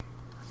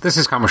This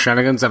is Comic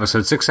Shenanigans,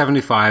 episode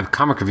 675,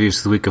 comic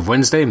reviews for the week of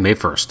Wednesday, May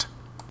 1st.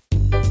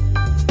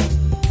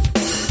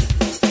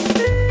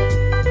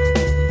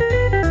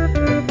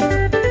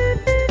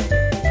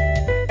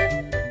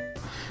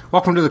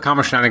 Welcome to the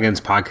Comic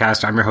Shenanigans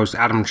podcast. I'm your host,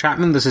 Adam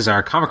Chapman. This is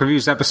our comic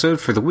reviews episode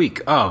for the week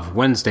of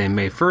Wednesday,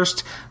 May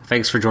 1st.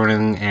 Thanks for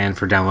joining and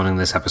for downloading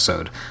this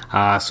episode.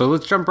 So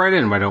let's jump right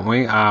in, why don't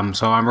we?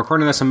 So I'm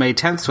recording this on May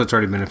 10th, so it's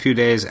already been a few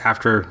days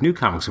after new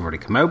comics have already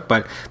come out.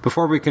 But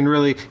before we can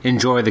really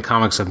enjoy the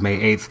comics of May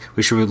 8th,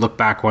 we should look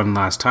back one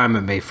last time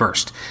at May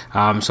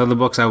 1st. Some of the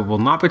books I will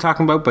not be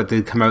talking about, but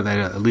did come out that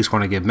I at least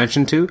want to give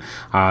mention to.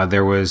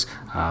 There was,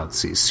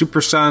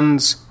 Super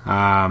Sons,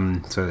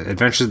 so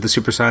Adventures of the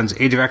Super Sons,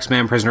 Age of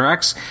X-Men, Prisoner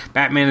X,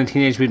 Batman and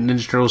Teenage Mutant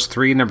Ninja Turtles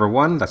 3, number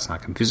 1, that's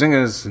not confusing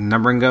as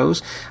numbering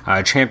goes,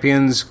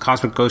 Champions,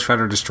 Cosmic Ghost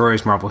Rider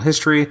Destroys Marvel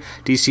History,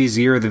 DC's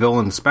Year of the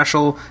Villain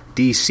Special,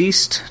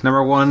 Deceased,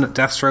 number 1,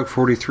 Deathstroke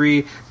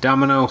 43,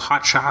 Domino,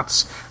 Hot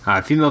Shots,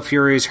 Female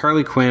Furies,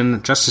 Harley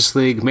Quinn, Justice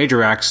League,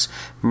 Major X,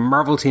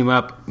 Marvel Team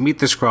Up, Meet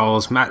the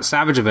Skrulls,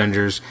 Savage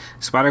Avengers,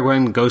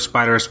 Spider-Gwen, Ghost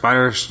Spider,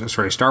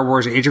 Star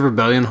Wars, Age of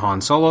Rebellion,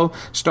 Han Solo,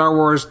 Star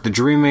Wars, The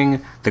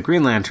Dreaming, The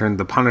Green Lantern,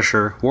 The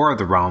Punisher, War of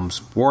the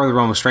Realms,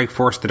 Strike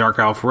Force, The Dark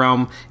Elf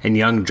Realm, and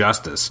Young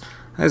Justice.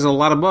 That's a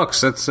lot of books.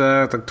 That's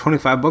like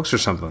 25 books or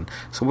something.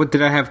 So what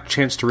did I have a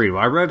chance to read?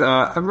 Well, I read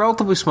a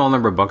relatively small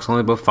number of books,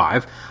 only about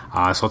 5. So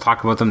I'll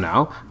talk about them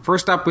now.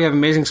 First up, we have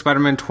Amazing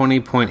Spider-Man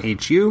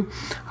 20.HU.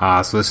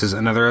 So this is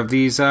another of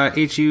these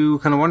HU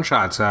kind of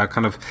one-shots,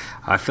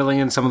 filling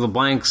in some of the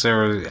blanks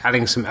or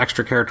adding some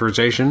extra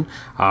characterization.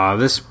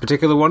 This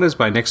particular one is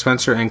by Nick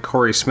Spencer and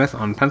Corey Smith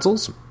on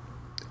pencils.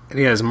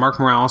 He has Mark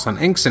Morales on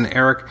inks and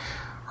Eric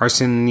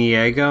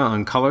Arciniega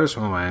on colors.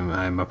 Oh,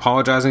 I'm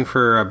apologizing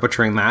for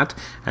butchering that.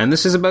 And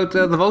this is about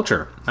the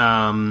Vulture.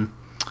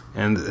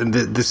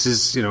 This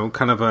is,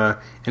 kind of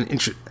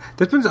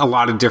there's been a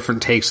lot of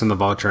different takes on the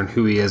Vulture and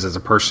who he is as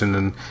a person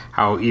and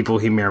how evil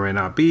he may or may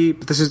not be.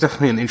 But this is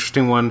definitely an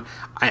interesting one.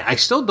 I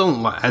still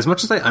don't, as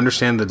much as I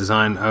understand the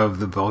design of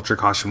the Vulture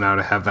costume now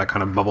to have that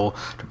kind of bubble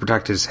to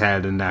protect his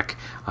head and neck,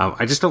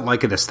 I just don't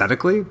like it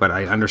aesthetically, but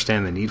I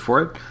understand the need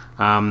for it.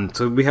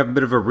 So we have a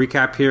bit of a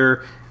recap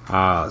here.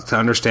 To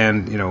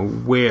understand,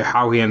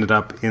 how he ended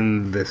up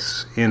in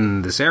this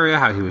area,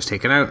 how he was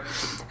taken out,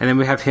 and then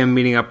we have him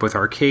meeting up with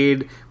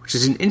Arcade, which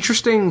is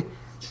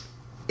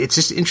it's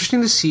just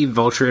interesting to see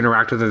Vulture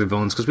interact with other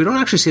villains, because we don't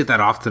actually see it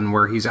that often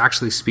where he's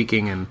actually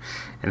speaking and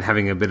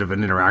having a bit of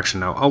an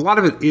interaction. Now, a lot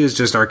of it is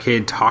just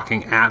Arcade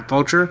talking at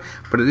Vulture,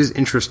 but it is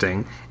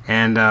interesting.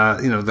 And,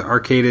 the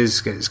Arcade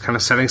is kind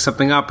of setting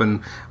something up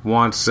and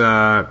wants,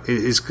 they're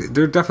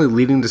definitely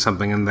leading to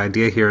something. And the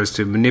idea here is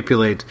to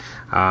manipulate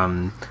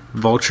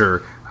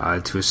Vulture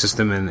to assist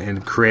them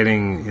in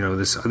creating,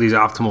 these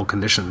optimal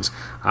conditions.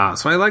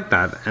 So I like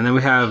that. And then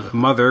we have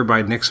Mother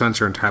by Nick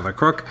Spencer and Tyler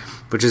Crook,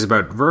 which is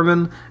about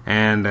vermin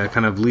and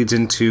kind of leads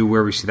into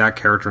where we see that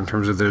character in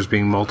terms of there's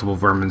being multiple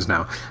vermins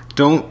now.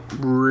 Don't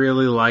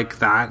really like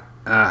that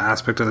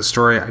aspect of the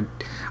story.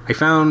 I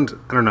found,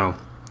 I don't know,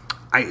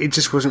 it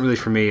just wasn't really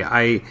for me.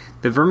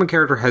 The vermin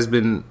character has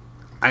been,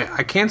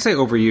 I can't say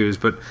overused,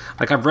 but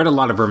I've read a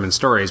lot of Vermin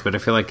stories, but I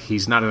feel like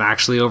he's not an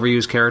actually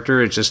overused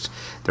character. It's just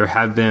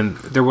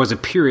there was a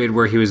period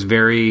where he was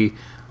very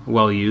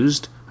well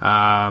used,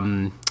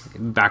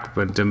 back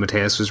when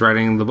DeMatteis was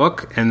writing the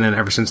book, and then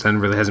ever since then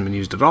really hasn't been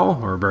used at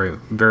all, or very,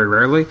 very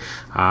rarely.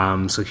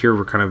 So here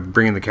we're kind of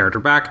bringing the character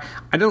back.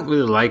 I don't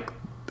really like,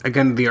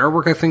 again, the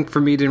artwork, I think,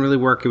 for me didn't really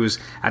work. It was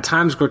at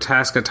times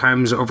grotesque, at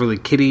times overly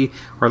kiddie,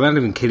 or not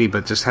even kiddie,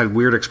 but just had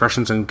weird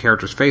expressions on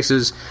characters'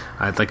 faces.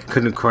 I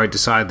couldn't quite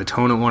decide the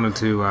tone it wanted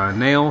to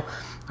nail.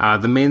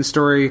 The main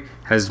story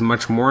has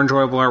much more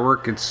enjoyable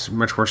artwork. It's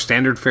much more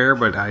standard fare,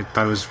 but I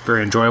thought it was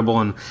very enjoyable,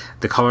 and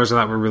the colors of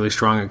that were really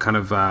strong at kind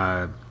of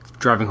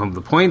driving home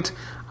the point.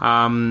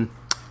 I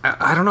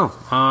don't know.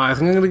 I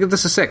think I'm going to give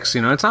this a 6.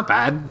 It's not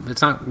bad.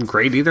 It's not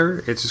great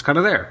either. It's just kind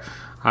of there.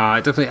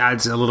 It definitely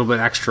adds a little bit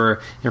extra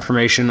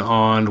information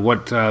on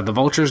what the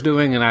Vulture's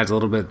doing, and adds a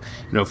little bit,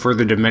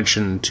 further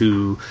dimension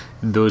to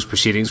those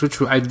proceedings,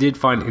 which I did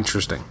find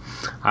interesting.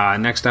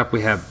 Next up,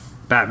 we have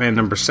Batman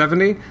number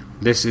 70.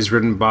 This is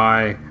written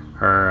by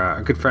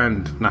our good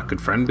friend, not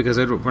good friend because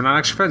we're not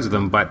actually friends with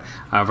him, but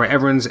by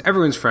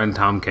everyone's friend,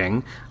 Tom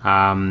King.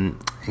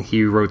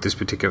 He wrote this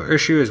particular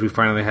issue as we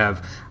finally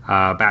have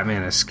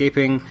Batman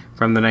escaping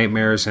from the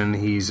nightmares, and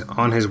he's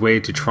on his way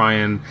to try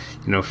and,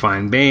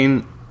 find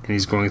Bane. And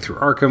he's going through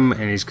Arkham,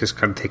 and he's just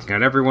kind of taking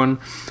out everyone.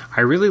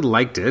 I really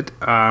liked it.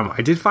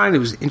 I did find it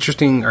was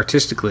interesting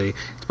artistically.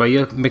 It's by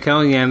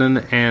Mikel Janin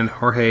and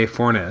Jorge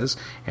Fornes,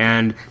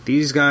 and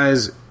these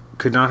guys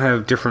could not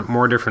have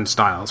more different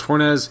styles.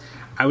 Fornes,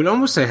 I would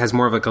almost say, has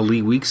more of a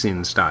Lee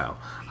Weeksian style.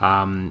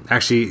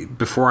 Actually,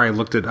 before I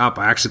looked it up,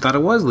 I actually thought it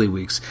was Lee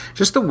Weeks.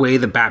 Just the way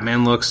the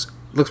Batman looks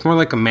more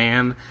like a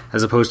man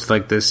as opposed to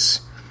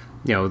this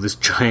this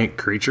giant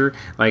creature.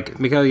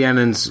 Mikel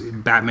Janin's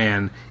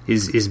Batman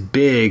is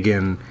big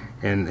and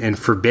and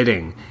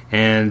forbidding.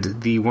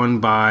 And the one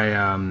by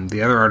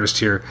the other artist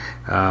here,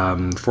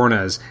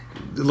 Fornes,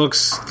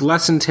 looks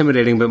less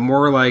intimidating, but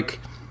more like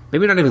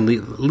maybe not even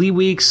Lee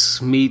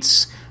Weeks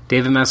meets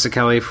David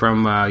Mazzucchelli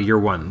from Year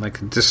One,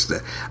 like just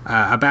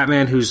a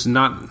Batman who's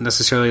not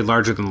necessarily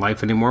larger than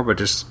life anymore, but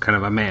just kind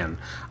of a man.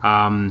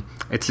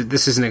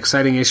 This is an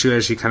exciting issue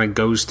as he kind of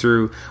goes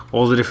through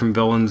all the different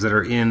villains that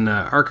are in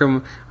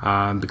Arkham,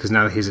 because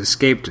now that he's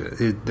escaped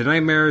the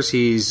nightmares,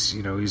 he's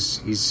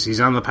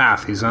on the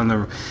path.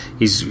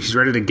 He's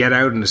ready to get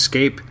out and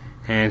escape,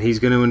 and he's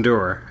going to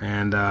endure.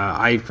 And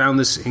I found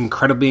this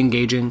incredibly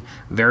engaging,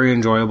 very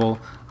enjoyable.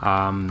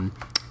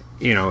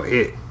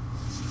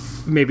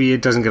 Maybe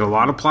it doesn't get a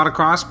lot of plot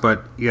across,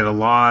 but you get a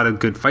lot of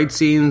good fight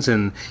scenes,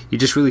 and you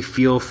just really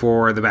feel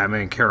for the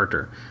Batman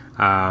character.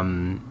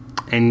 And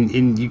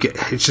you get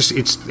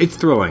it's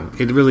thrilling.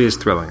 It really is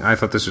thrilling. I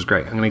thought this was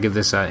great. I'm going to give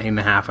this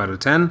 8.5 out of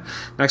 10.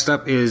 Next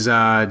up is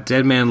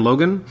Dead Man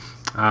Logan.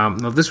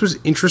 Now this was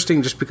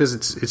interesting just because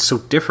it's so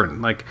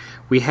different. Like,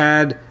 we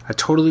had a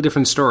totally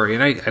different story,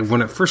 and I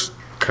when it first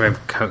kind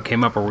of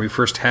came up, or we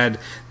first had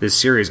this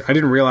series, I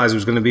didn't realize it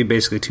was going to be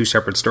basically two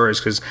separate stories,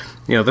 because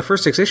the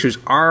first 6 issues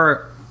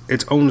are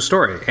its own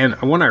story, and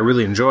one I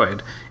really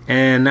enjoyed.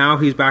 And now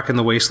he's back in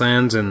the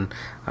Wastelands, and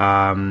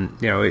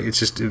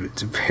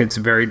it's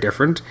very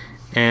different,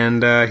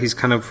 and he's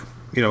kind of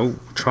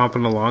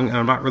tromping along, and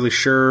I'm not really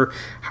sure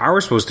how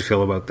we're supposed to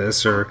feel about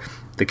this or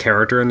the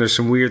character. And there's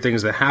some weird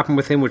things that happen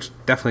with him, which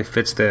definitely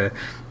fits the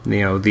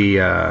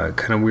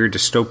kind of weird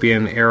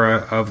dystopian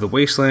era of the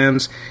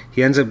Wastelands.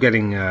 He ends up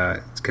getting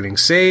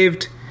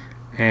saved,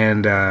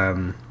 and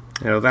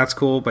that's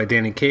cool, by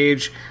Danny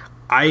Cage.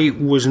 I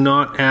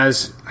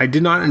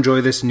did not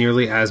enjoy this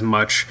nearly as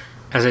much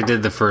as I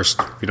did the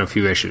first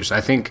few issues.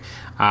 I think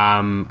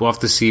we'll have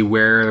to see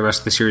where the rest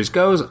of the series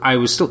goes. I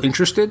was still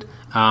interested,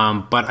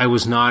 but I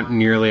was not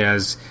nearly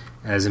as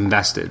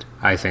invested.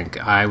 I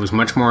think I was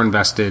much more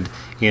invested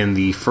in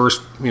the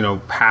first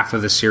half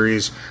of the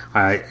series.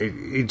 I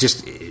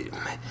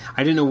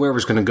didn't know where it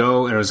was going to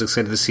go, and I was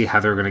excited to see how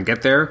they were going to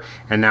get there.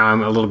 And now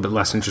I'm a little bit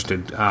less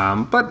interested,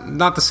 but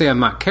not to say I'm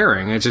not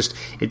caring.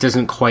 It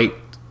doesn't quite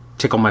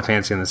tickle my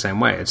fancy in the same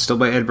way. It's still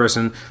by Ed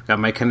Brisson, got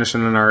Mike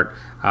Henderson on art.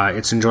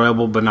 It's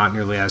enjoyable, but not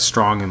nearly as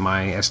strong in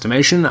my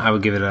estimation. I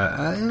would give it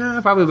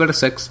probably about a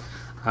 6.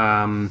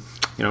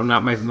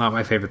 Not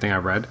my favorite thing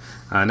I've read.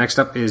 Next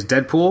up is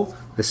Deadpool.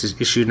 This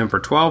is issue number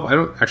 12. I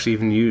don't actually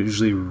even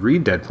usually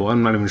read Deadpool.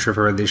 I'm not even sure if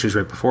I read the issues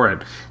right before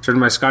it. It's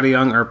written by Scotty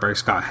Young, art by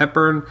Scott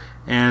Hepburn,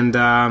 and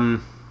I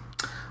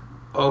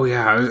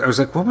was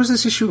like, what was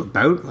this issue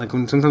about? Like,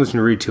 sometimes when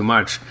you read too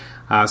much,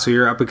 so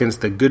you're up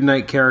against the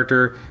Goodnight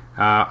character.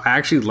 I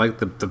actually liked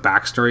the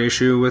backstory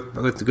issue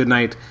with the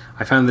Goodnight.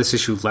 I found this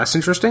issue less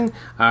interesting.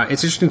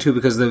 It's interesting too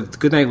because the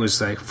Goodnight was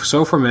like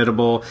so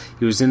formidable.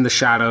 He was in the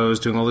shadows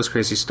doing all this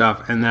crazy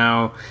stuff, and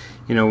now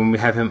when we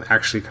have him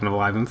actually kind of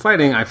alive and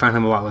fighting, I find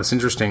him a lot less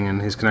interesting,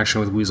 and his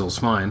connection with Weasel's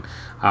fine.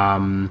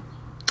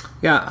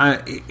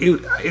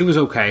 It was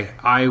okay.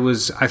 I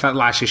thought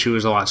last issue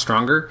was a lot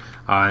stronger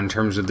in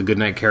terms of the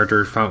Goodnight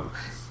character.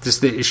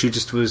 The issue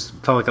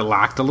felt like it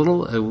lacked a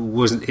little.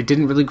 It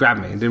didn't really grab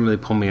me. It didn't really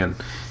pull me in.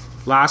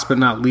 Last but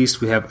not least,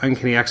 we have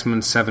Uncanny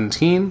X-Men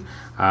 17.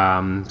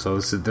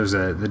 There's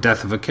the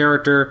death of a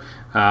character.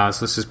 So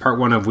this is part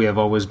 1 of We Have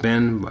Always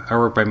Been,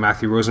 artwork by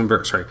Matthew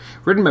Rosenberg.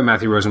 Written by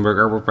Matthew Rosenberg,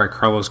 artwork by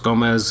Carlos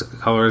Gomez,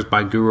 colors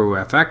by Guru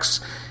FX.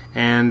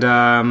 And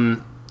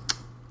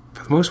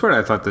for the most part,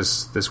 I thought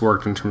this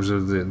worked in terms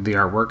of the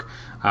artwork.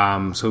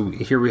 So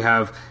here we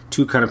have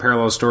two kind of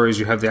parallel stories.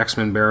 You have the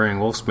X-Men burying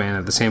Wolfsbane.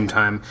 At the same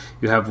time,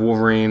 you have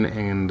Wolverine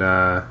and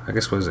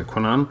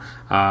Kwannon,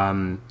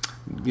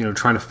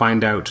 trying to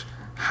find out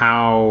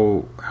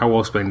how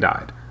Wolfsbane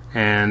died,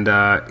 and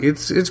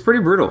it's pretty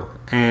brutal.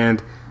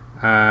 And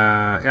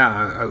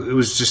it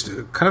was just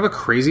kind of a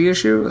crazy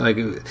issue. Like,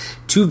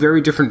 two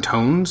very different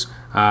tones.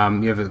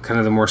 You have kind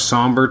of the more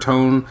somber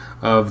tone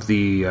of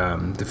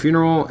the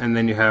funeral, and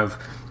then you have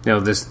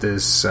this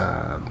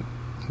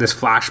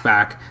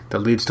flashback that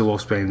leads to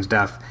Wolfsbane's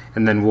death,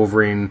 and then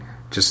Wolverine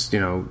just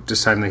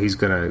deciding that he's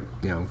gonna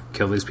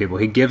kill these people.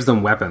 He gives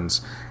them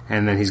weapons,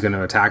 and then he's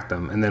gonna attack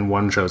them, and then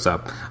one shows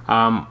up.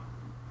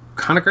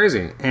 Kind of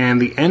crazy.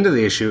 And the end of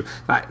the issue,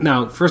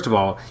 now first of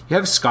all, you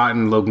have Scott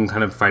and Logan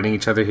kind of fighting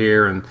each other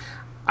here, and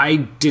I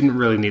didn't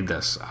really need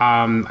this.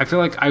 I feel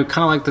like I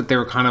kind of like that they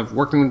were kind of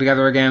working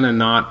together again and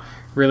not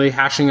really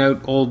hashing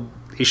out old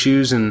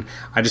issues, and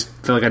I just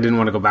feel like I didn't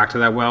want to go back to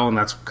that well, and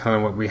that's kind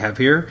of what we have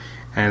here.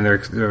 And they're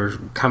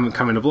coming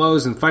to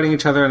blows and fighting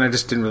each other, and I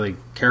just didn't really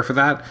care for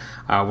that.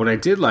 What I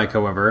did like,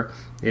 however,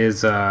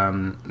 is,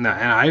 and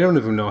I don't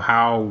even know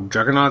how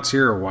Juggernaut's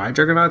here or why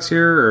Juggernaut's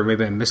here, or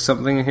maybe I missed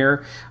something in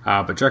here,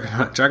 but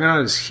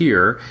Juggernaut is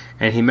here,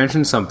 and he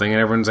mentioned something, and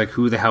everyone's like,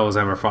 who the hell is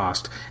Emma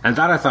Frost? And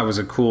that I thought was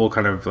a cool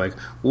kind of like,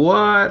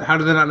 what? How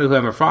do they not know who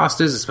Emma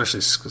Frost is,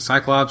 especially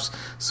Cyclops?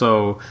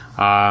 So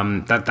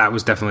that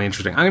was definitely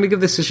interesting. I'm going to give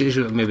this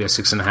issue maybe a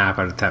 6.5 out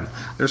of 10.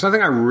 There's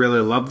nothing I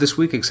really loved this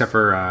week except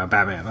for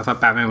Batman. I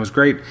thought Batman was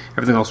great.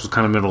 Everything else was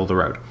kind of middle of the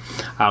road.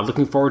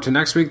 Looking forward to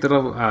next week. Some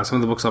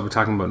of the books I'll be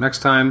talking about next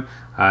time.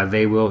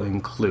 They will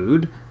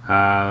include,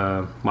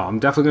 I'm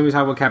definitely going to be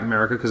talking about Captain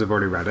America because I've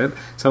already read it.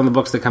 Some of the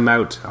books that came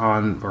out,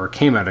 on May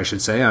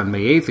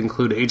 8th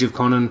include Age of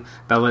Conan,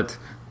 Bellet,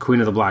 Queen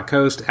of the Black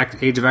Coast,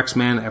 Age of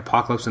X-Men,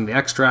 Apocalypse and the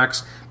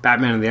Extracts,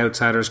 Batman and the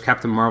Outsiders,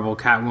 Captain Marvel,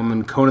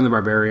 Catwoman, Conan the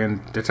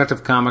Barbarian,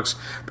 Detective Comics,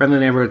 Friendly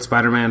Neighborhood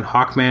Spider-Man,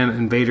 Hawkman,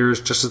 Invaders,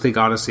 Justice League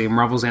Odyssey,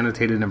 Marvel's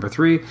Annotated number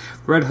 3,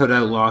 Red Hood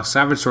Outlaw,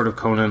 Savage Sword of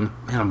Conan,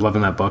 man, I'm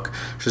loving that book,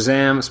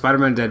 Shazam,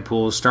 Spider-Man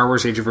Deadpool, Star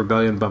Wars Age of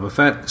Rebellion, Boba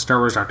Fett, Star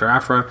Wars Dr.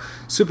 Aphra,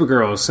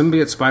 Supergirl,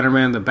 Symbiote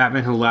Spider-Man, The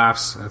Batman Who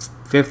Laughs, that's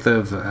 5th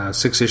of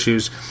 6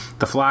 issues,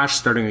 The Flash,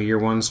 starting a Year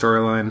 1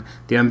 storyline,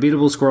 The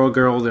Unbeatable Squirrel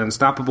Girl, The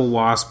Unstoppable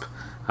Wasp,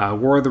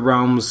 War of the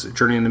Realms,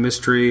 Journey into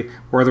Mystery,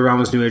 War of the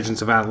Realms, New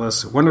Agents of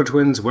Atlas, Wonder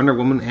Twins, Wonder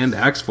Woman, and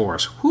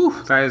X-Force.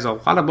 Whew, that is a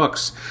lot of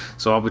books.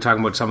 So I'll be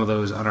talking about some of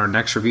those on our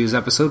next reviews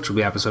episode, which will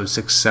be episode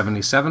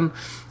 677.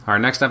 Our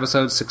next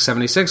episode,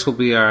 676, will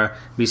be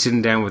me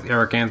sitting down with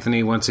Eric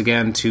Anthony once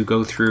again to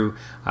go through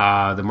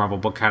the Marvel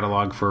book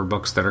catalog for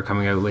books that are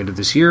coming out later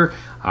this year.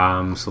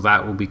 So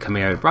that will be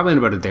coming out probably in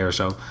about a day or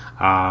so.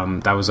 I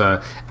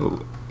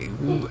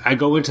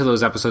go into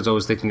those episodes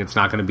always thinking it's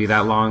not going to be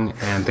that long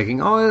and thinking,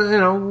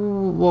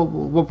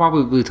 we'll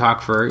probably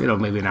talk for,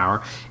 maybe an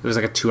hour. It was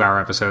like a 2-hour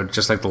episode,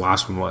 just like the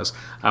last one was.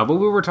 But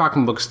we were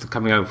talking books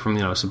coming out from,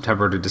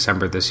 September to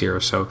December this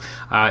year. So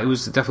it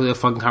was definitely a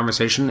fun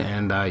conversation,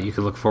 and you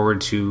can look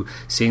forward to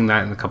seeing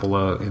that in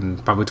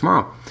probably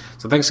tomorrow.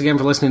 So thanks again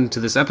for listening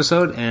to this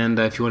episode, and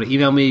if you want to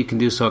email me, you can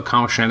do so at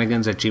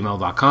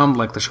comicshenanigans@gmail.com,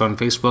 like the show on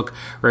Facebook,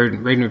 rate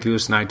and review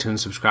us on iTunes,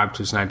 subscribe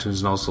to us on iTunes,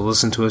 and also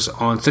listen to us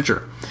on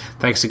Stitcher.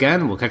 Thanks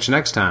again. We'll catch you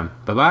next time.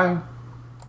 Bye-bye.